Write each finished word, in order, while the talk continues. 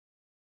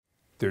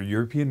their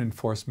European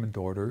Enforcement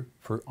Order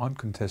for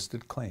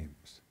Uncontested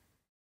Claims.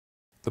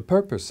 The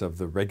purpose of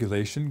the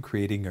regulation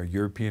creating a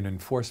European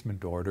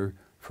Enforcement Order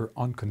for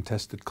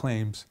Uncontested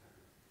Claims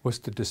was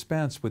to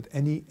dispense with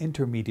any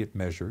intermediate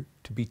measure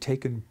to be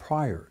taken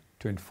prior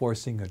to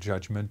enforcing a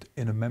judgment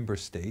in a member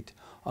state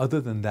other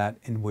than that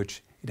in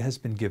which it has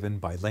been given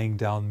by laying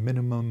down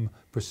minimum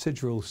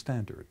procedural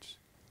standards.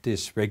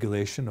 This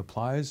regulation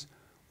applies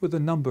with a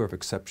number of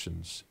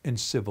exceptions in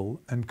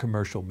civil and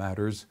commercial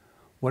matters,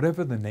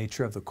 whatever the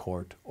nature of the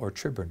court or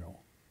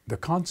tribunal. The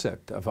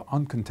concept of an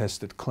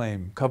uncontested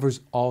claim covers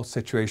all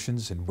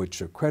situations in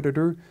which a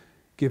creditor,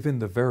 given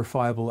the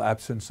verifiable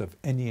absence of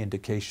any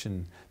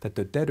indication that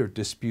the debtor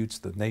disputes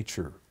the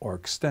nature or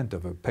extent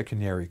of a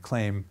pecuniary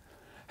claim,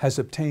 has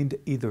obtained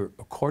either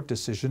a court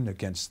decision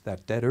against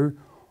that debtor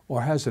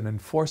or has an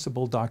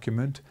enforceable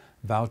document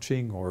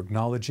vouching or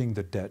acknowledging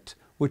the debt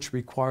which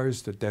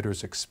requires the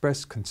debtor's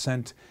express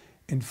consent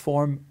in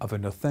form of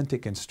an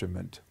authentic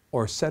instrument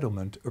or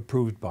settlement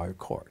approved by a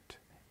court.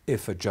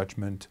 If a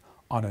judgment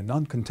on an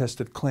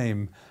uncontested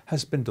claim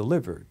has been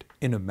delivered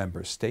in a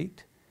member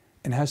state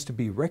and has to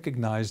be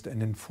recognized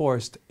and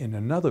enforced in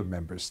another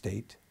member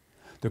state,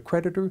 the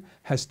creditor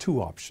has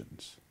two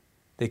options.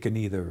 They can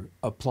either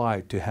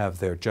apply to have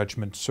their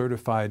judgment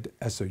certified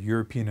as a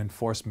European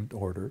Enforcement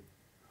Order,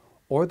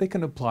 or they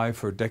can apply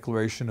for a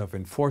declaration of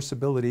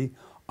enforceability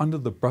under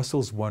the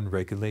Brussels I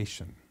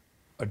regulation.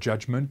 A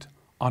judgment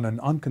on an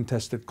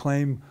uncontested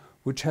claim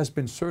which has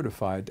been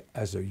certified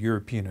as a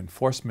European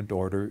Enforcement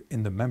Order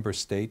in the member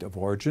state of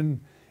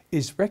origin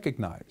is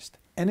recognized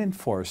and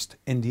enforced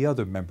in the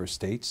other member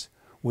states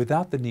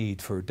without the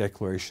need for a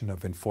declaration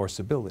of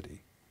enforceability.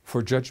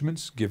 For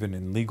judgments given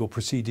in legal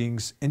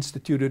proceedings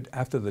instituted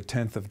after the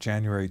 10th of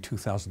January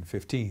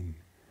 2015,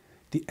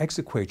 the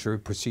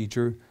exequatur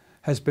procedure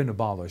has been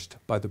abolished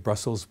by the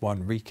Brussels I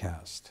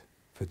recast.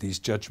 For these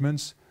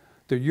judgments,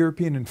 the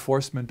European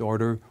Enforcement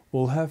Order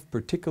will have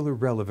particular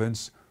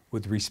relevance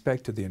with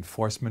respect to the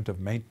enforcement of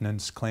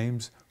maintenance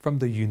claims from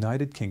the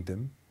United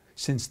Kingdom,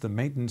 since the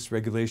maintenance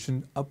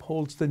regulation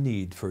upholds the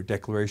need for a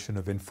declaration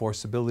of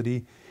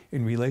enforceability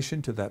in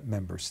relation to that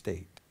member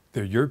state.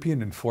 The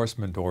European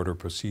Enforcement Order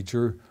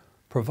procedure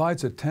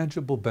provides a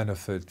tangible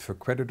benefit for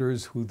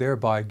creditors who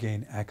thereby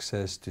gain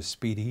access to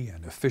speedy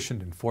and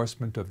efficient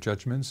enforcement of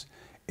judgments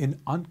in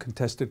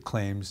uncontested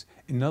claims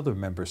in other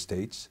member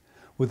states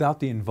without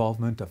the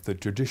involvement of the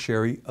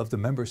judiciary of the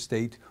member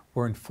state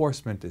where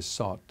enforcement is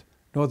sought,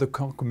 nor the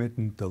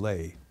concomitant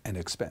delay and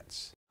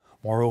expense.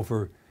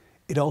 Moreover,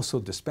 it also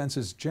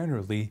dispenses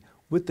generally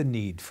with the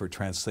need for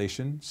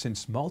translation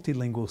since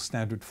multilingual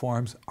standard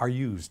forms are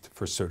used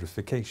for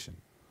certification.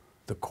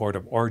 The Court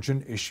of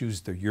Origin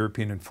issues the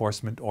European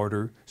Enforcement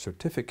Order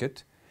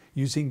certificate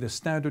using the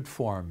standard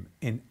form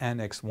in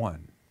Annex I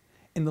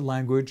in the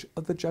language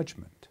of the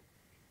judgment.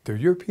 The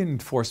European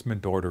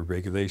Enforcement Order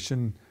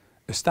regulation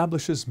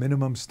establishes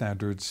minimum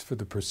standards for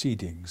the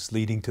proceedings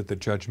leading to the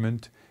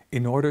judgment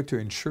in order to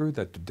ensure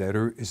that the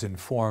debtor is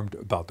informed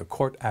about the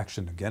court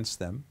action against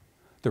them,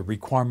 the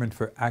requirement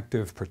for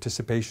active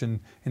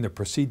participation in the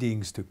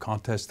proceedings to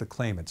contest the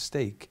claim at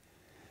stake,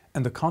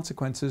 and the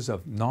consequences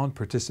of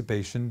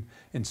non-participation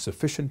in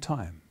sufficient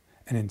time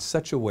and in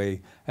such a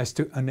way as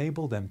to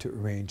enable them to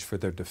arrange for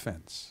their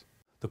defense.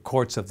 The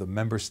courts of the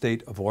member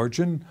state of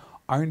origin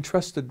are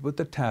entrusted with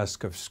the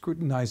task of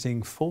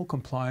scrutinizing full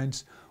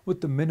compliance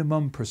with the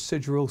minimum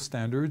procedural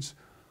standards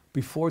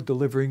before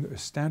delivering a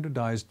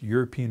standardized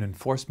European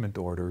Enforcement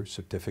Order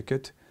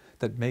certificate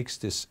that makes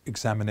this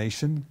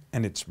examination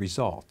and its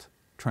result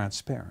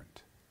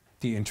transparent.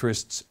 The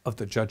interests of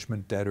the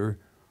judgment debtor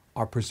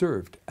are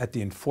preserved at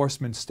the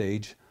enforcement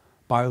stage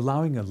by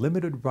allowing a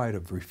limited right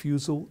of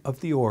refusal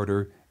of the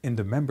order in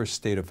the member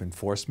state of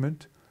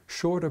enforcement,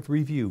 short of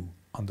review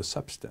on the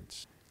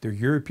substance. The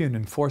European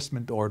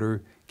Enforcement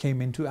Order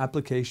came into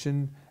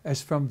application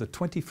as from the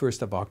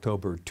 21st of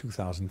October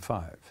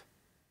 2005.